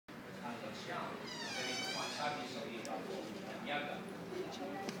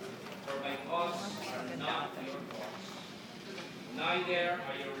Neither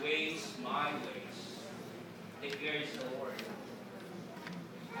are your ways my ways, declares the Lord.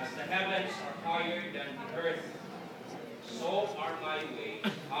 As the heavens are higher than the earth, so are my ways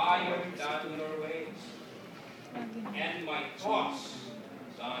higher than your ways, and my thoughts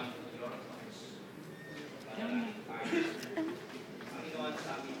than your thoughts. Manalangin tayo. Panginoon,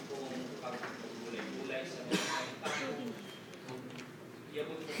 sa amin pong pagpulay-pulay sa mga tao,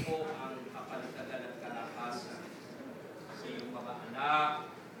 iabot ko po ang kapalitagan at kalakasan sa iyong mga anak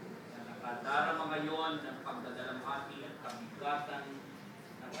na nakadarama ngayon ng pagdadalamhati at kabigatan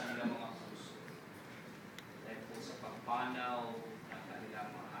ng kanilang mga puso. Dahil po sa pagpanaw ng kanilang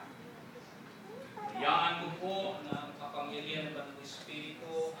mga hati. Hayaan mo po na ang kapangyarihan ng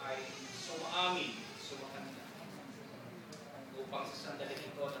Espiritu ay sumaamin sa kanila. Upang sa sandali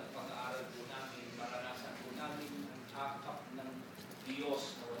ito ng pag-aaral po namin, maranasan po namin ang akap ng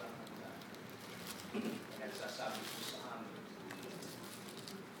Diyos na walang hanggan. Kaya sasabi po sa amin,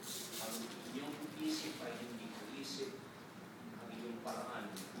 ang inyong isip ay hindi ko isip, ang inyong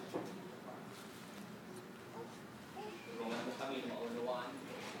paraan. Tulungan mo kami maunawaan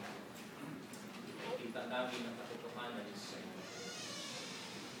ito. Nakikita namin ang katotohanan sa inyo.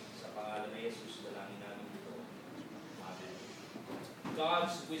 Sa pangalan ni Jesus, dalangin namin ito. Amen.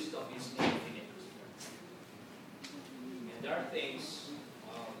 God's wisdom is infinite. And there are things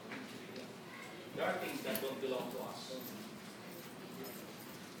that don't belong to us.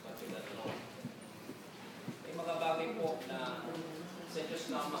 But to that alone. May mga bagay po na sa Diyos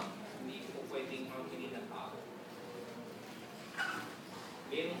lamang, hindi po pwedeng angkinin ng tao.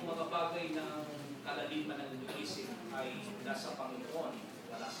 Mayroong mga bagay na kalaliman ng isip ay nasa Panginoon,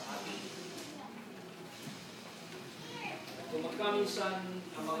 wala sa atin. Kung magkaminsan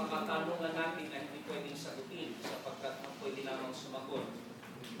ang mga katanungan natin ay hindi pwedeng sagutin sapagkat ang pwede lamang sumagot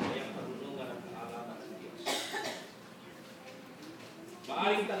ay ang karunungan at kaalaman ng Diyos.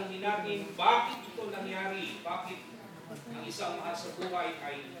 Maaaring tanongin natin, bakit ito nangyari? Bakit ang isang mahal sa buhay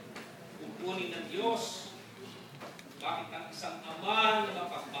ay kukunin ng Diyos? Bakit ang isang ama na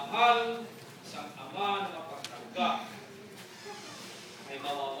mapagmahal, isang ama na mapagtanggap ay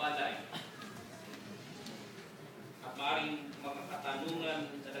mawawalay? At maaaring mga katanungan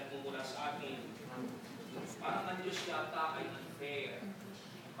na nagmumula sa atin, parang ang Diyos yata ay unfair.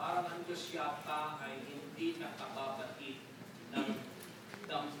 Parang ang Diyos yata ay hindi nakababatid ng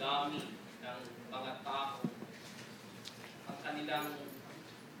damdamin ng mga tao. Ang kanilang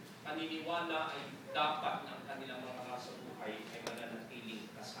paniniwala ay dapat ng kanilang mga nasa buhay ay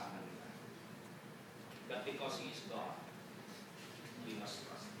mananatiling kasama nila. But because He is God, we must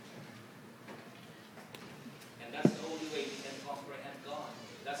trust Him. And that's the only way we can comprehend God.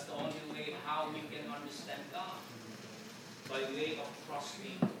 That's the only way how we can understand God. By way of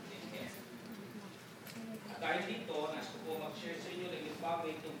trusting in Him. At dahil dito, nais ko po mag-share sa inyo ng yung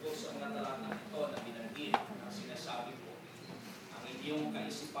bagay tungkol sa mga talatang ito na binanggit na sinasabi po, ang inyong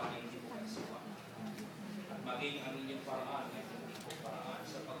kaisipan ay hindi po kaisipan. At maging ang inyong paraan ay hindi po paraan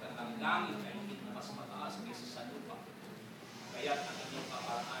sapagkat ang langit ay hindi na mas mataas kaysa sa lupa. Kaya ang inyong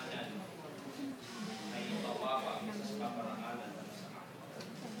kaparaanan ay mababa kaysa sa kaparaanan ng sa akin.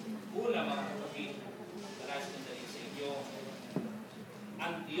 Una mga kapatid, nais ko dali sa inyo,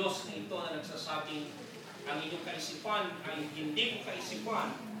 ang Diyos na ito na nagsasabing ang inyong kaisipan ay hindi ko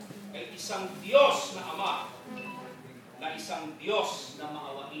kaisipan, ay isang Diyos na Ama, na isang Diyos na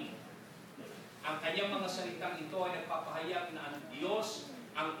maawain. Ang kanyang mga salitang ito ay nagpapahayag na ang Diyos,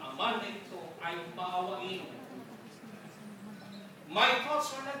 ang Ama na ito ay maawain. My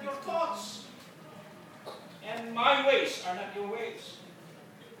thoughts are not your thoughts, and my ways are not your ways.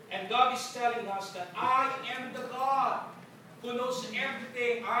 And God is telling us that I am the God who knows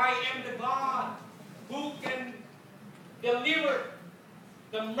everything. I am the God who can deliver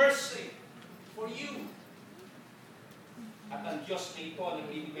the mercy for you. At ang Diyos na ito ang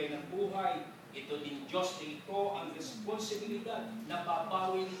nagbibigay ng buhay, ito din Diyos na ito ang responsibilidad na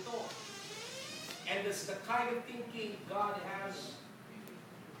babawi nito. And that's the kind of thinking God has,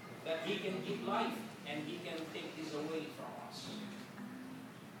 that He can give life and He can take this away from us.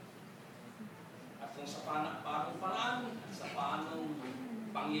 At kung sa paanong paraan, sa paanong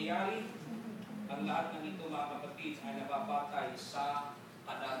pangyayari, ang lahat ng ito mga kapatid ay nababatay sa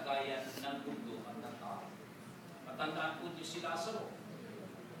kalagayan ng mundo at ng tao. Matandaan po niyo si Lazaro,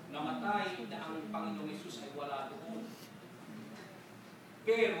 namatay na ang Panginoong Yesus ay wala doon.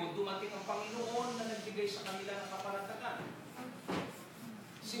 Pero dumating ang Panginoon na nagbigay sa kanila ng kapanatagan.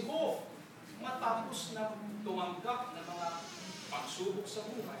 Si Job, matapos na tumanggap ng mga pagsubok sa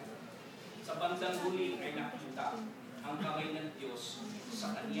buhay, sa bandang huli ay nakita ang kamay ng Diyos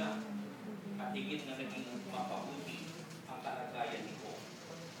sa kanya at higit na naging mapabuti ang kalagayan nito.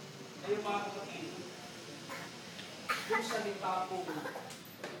 Ngayon mga kapatid, yung salita po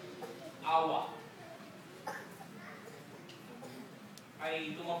awa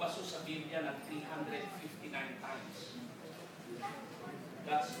ay lumabas sa Biblia ng 359 times.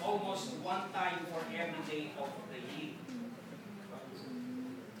 That's almost one time for every day of the year.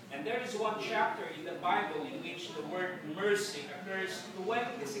 And there is one chapter in the Bible in which the word mercy occurs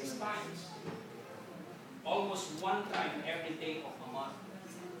 26 times. Almost one time every day of a month.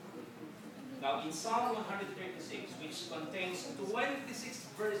 Now in Psalm 136, which contains 26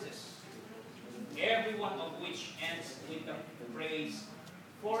 verses, every one of which ends with the phrase,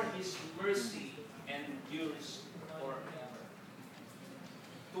 for His mercy endures forever.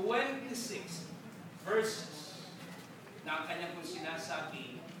 26 verses na ang kanyang kung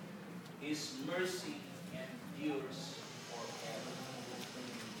sinasabi, His mercy endures forever.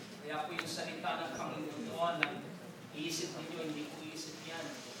 Kaya po yung salita ng Panginoon na iisip ninyo, hindi ko isip yan,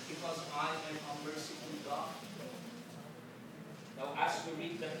 because I am a merciful God. Now as we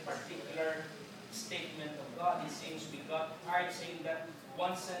read that particular statement of God, it seems we got tired saying that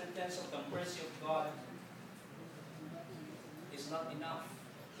one sentence of the mercy of God is not enough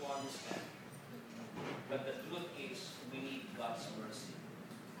to understand. But the truth is, we need God's mercy.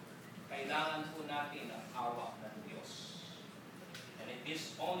 Kailangan po natin ang awa ng Diyos. And it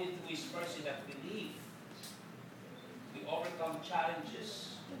is only through His mercy that we live. We overcome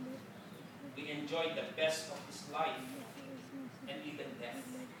challenges. We enjoy the best of His life and even death.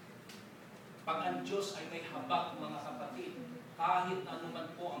 Pag ang Diyos ay may habag, mga kapatid, kahit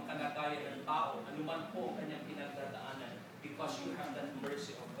anuman po ang kalagayan ng tao, anuman po ang kanyang pinagdadaanan, because you have the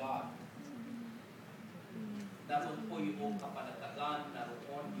mercy of God. Naroon po yung kapanatagan,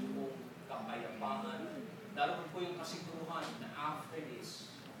 naroon yung kapayapaan, naroon po yung kasiguruhan na after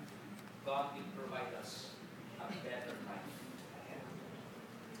this, God will provide us a better life.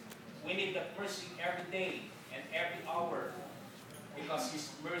 We need the mercy every day and every hour because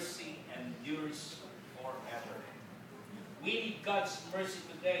His mercy endures forever. We need God's mercy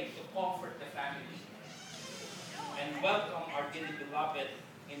today to comfort the family and welcome our dearly beloved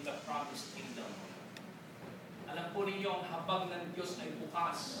in the promised kingdom. Alam po ninyo, ang habag ng Diyos ay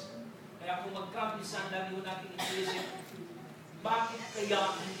bukas. Kaya kung magkabisan, lagi mo natin iisip, bakit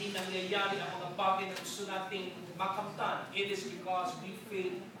kaya hindi nangyayari ang mga bagay na gusto nating makamtan? It is because we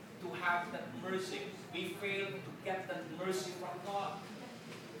fail to have that mercy. We fail to get that mercy from God.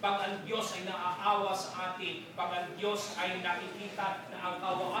 Pag ang Diyos ay naaawa sa atin, pag ang Diyos ay nakikita na ang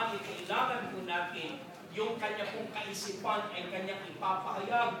kawaan ay kailangan po natin, yung kanya pong kaisipan ay kanyang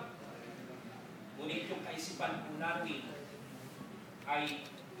ipapahayag. Ngunit yung kaisipan po natin ay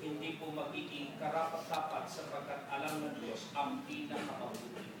hindi po magiging karapat-dapat sapagkat alam ng Diyos ang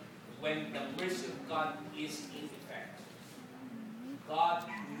pinakamabuti. When the mercy of God is in effect, God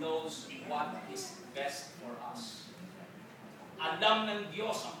knows what is best for us. Alam ng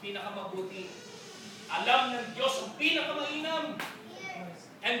Diyos ang pinakamabuti. Alam ng Diyos ang pinakamainam.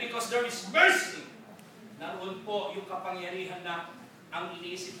 And because there is mercy, naroon po yung kapangyarihan na ang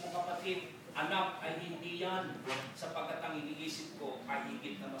iniisip mo kapatid, anak ay hindi yan, sapagkat ang iniisip ko ay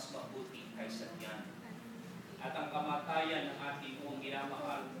higit na mas mabuti kaysa yan. At ang kamatayan ng ating mong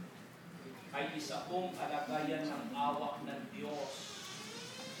ginamahal ay isa pong kalagayan ng awa ng Diyos,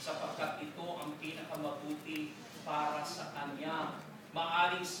 sapagkat ito ang pinakamabuti para sa Kanya.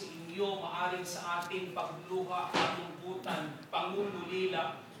 Maaring sa inyo, maaring sa ating pagluluha, kalungkutan,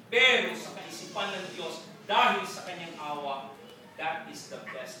 pangungulila, pero sa kaisipan ng Diyos, dahil sa Kanyang awa, that is the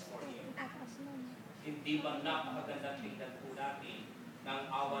best for you. Hindi ba napakagandang tingnan po natin na ang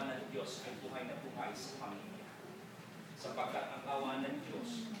awa ng Diyos ay buhay na buhay sa pamilya? Sapagkat ang awa ng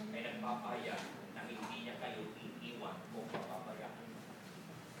Diyos ay nagpapahayag na hindi niya kayo iiwan o papabayaan.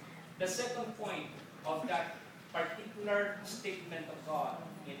 The second point of that particular statement of God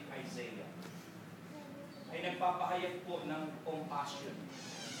in Isaiah ay nagpapahayag po ng compassion.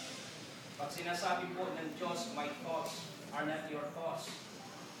 Pag sinasabi po ng Diyos, my thoughts are not your thoughts.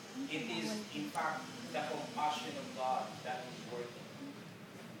 It is, in fact, the compassion of God that is working.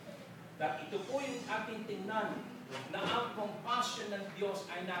 That ito po yung ating tingnan na ang compassion ng Diyos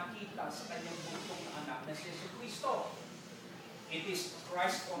ay nakita sa kanyang buntong na anak na si Kristo. It is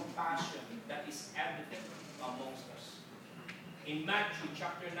Christ's compassion that is evident amongst us. In Matthew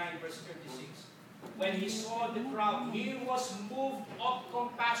chapter 9 verse 36, when He saw the crowd, He was moved of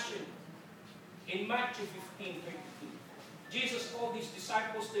compassion. In Matthew 15:32, Jesus called His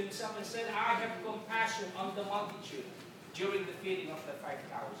disciples to Himself and said, I have compassion on the multitude during the feeding of the 5,000.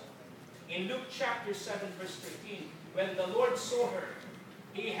 In Luke chapter 7 verse 13, when the Lord saw her,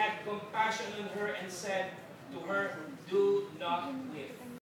 He had compassion on her and said, to her, do not weep.